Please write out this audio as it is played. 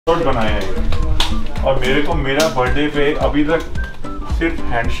बनाया है और मेरे को मेरा बर्थडे पे अभी तक सिर्फ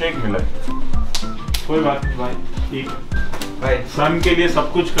हैंडशेक मिला है। कोई बात नहीं भाई, ठीक भाई। सन के लिए सब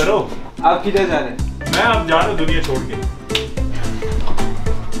कुछ करो। आप किधर जा रहे हैं? मैं अब जा रहा हूँ दुनिया छोड़ के।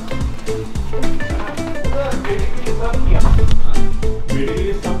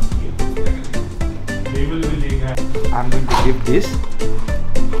 I'm going to give this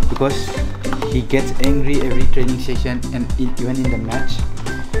because he gets angry every training session and even in the match.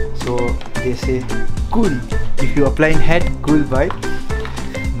 So they say cool. If you apply in head, cool vibe.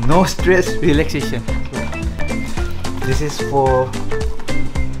 No stress, relaxation. So, this is for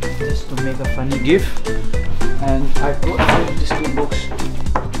just to make a funny gift. And I got these two books.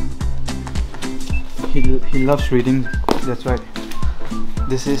 He loves reading. That's why.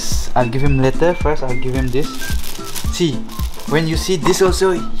 This is. I'll give him later. First, I'll give him this. See, when you see this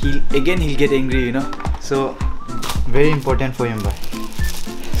also, he'll get angry, you know. So very important for him, boy.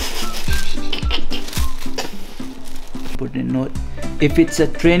 Put a note. If it's a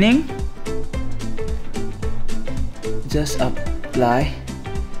training, just apply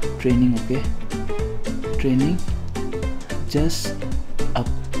training, okay? Training, just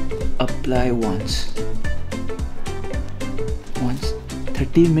apply once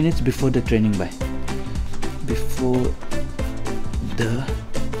 30 minutes before the training, by before the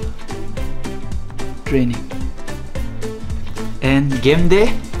training. And game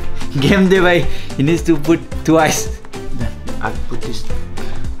day by he needs to put twice. Then I'll put this,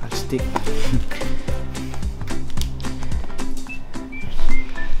 I'll stick.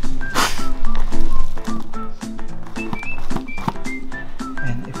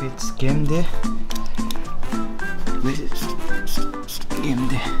 And if it's game day, this is game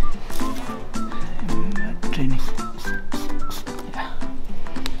day. Training. Yeah.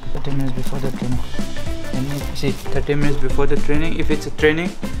 30 minutes before the training. And see, 30 minutes before the training. If it's a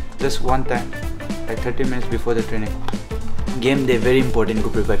training, just one time, like 30 minutes before the training. Game day, very important,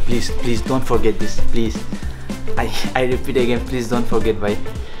 Gurpreet bhai. Please don't forget this. Please. I repeat again, please don't forget, bhai.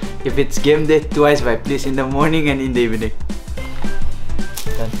 If it's game day, twice, bhai. Please, in the morning and in the evening.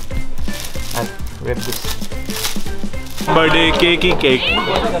 Done. I'll wrap this. Birthday cake.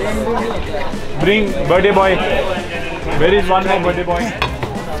 Bring birthday boy. Where is one more birthday boy?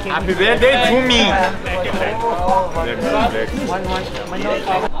 Happy birthday to me.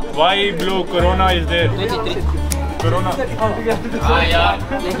 Why blue? Corona is there. Corona. Yeah.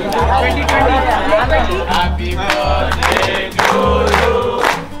 2020. Happy birthday to you.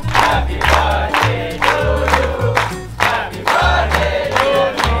 Happy birthday to you. Happy birthday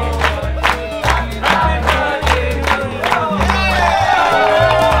to you. Happy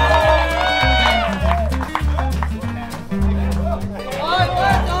birthday to you.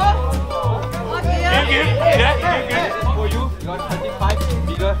 For you, you got 35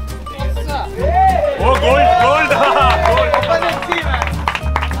 bigger. Oh, gold. Open and see, man.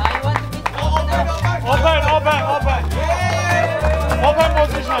 Open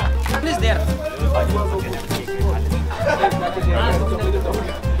position. Please there.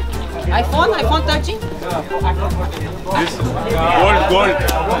 iPhone touching. This gold.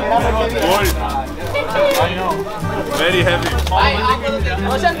 I know. Very heavy.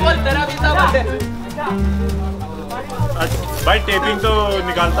 By taping to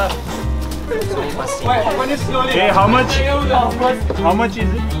nikalta. Hey, how much is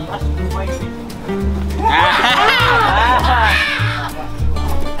it?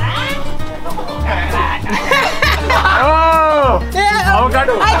 Oh!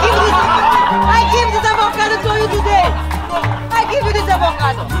 Avocado. I give this avocado to you today. I give you this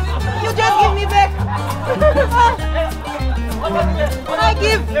avocado. You just give me back. I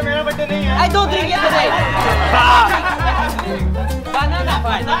give. I don't drink it today. Banana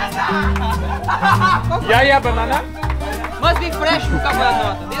fine. Yeah, banana. Must be fresh from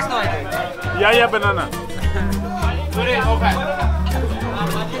Cabanota. This one. Yeah, banana. Hey, come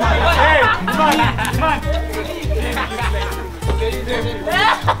on.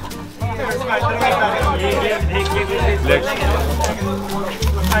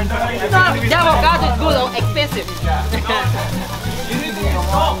 The avocado is good, expensive.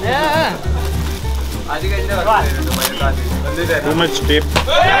 Yeah. Too much tape.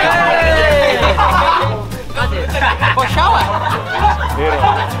 For shower.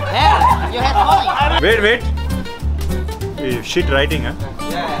 Yeah, you had money. Wait. Shit writing, huh?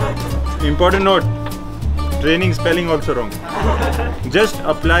 Important note. Training spelling also wrong. Just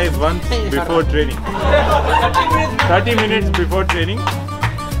apply once before training. 30 minutes before training.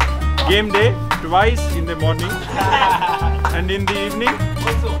 Game day twice in the morning and in the evening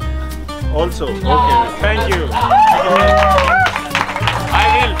also. Okay, thank you. I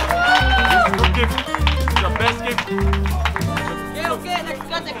will.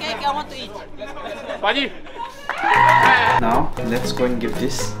 Now let's go and give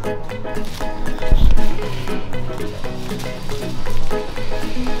this.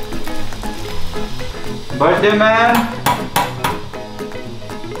 Birthday man!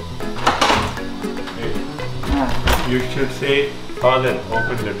 You should say, Father,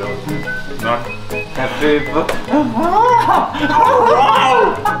 open the door. Not Happy birthday!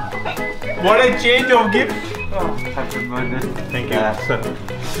 what a change of gift. Happy birthday! Thank you, sir.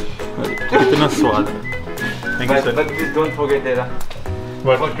 Itna swad. Thank you, sir. But please don't forget that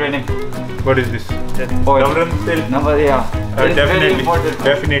What? for training. What is this? Oil. Gavran still? Number, yeah. It's very Definitely. important.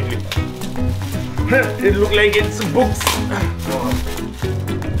 Definitely. It looks like it's books.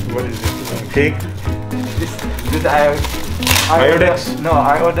 What is this? Cake? This I Iodex? order, no,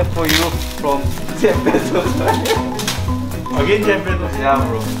 I ordered for you from 10 pesos. Again 10 pesos? Yeah,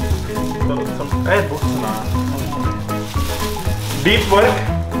 bro. Books na. Deep work.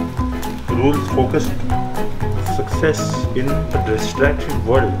 Rules focused. Success in a distracted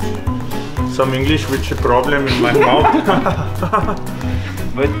world. Some English which a problem in my mouth.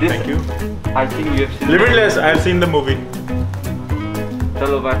 But this, Thank you. I think you have seen. Limitless, I have seen the movie.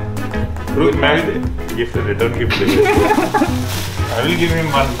 Chalo bye. Ruth, gift return gift. I will give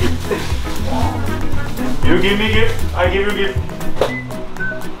him one gift. You give me gift, I give you gift.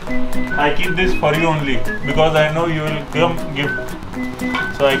 I keep this for you only because I know you will come gift.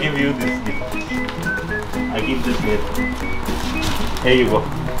 So I give you this gift. I keep this here. Here you go.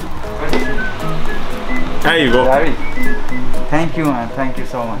 There you go. Diary. Thank you, man. Thank you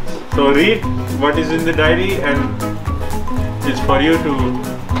so much. So read what is in the diary and it's for you to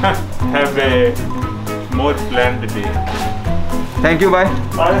have a more planned day. Thank you, bye.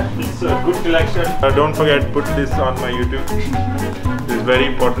 It's a good collection. Don't forget, put this on my YouTube. This is very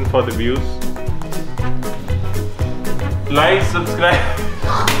important for the views. Like, subscribe.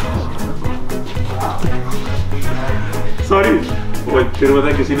 Sorry. फिर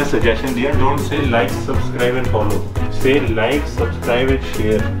बता किसी ने suggestion दिया. Don't say like, subscribe and follow. Say like, subscribe and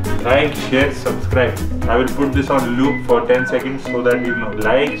share. Like, share, subscribe. I will put this on loop for 10 seconds so that you know.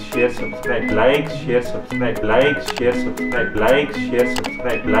 Like, share, subscribe. Like, share, subscribe. Like, share, subscribe. Like, share,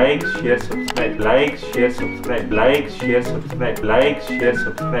 subscribe. Like, share, subscribe. Like, share, subscribe. Like, share, subscribe. Like, share,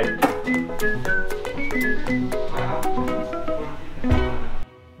 subscribe.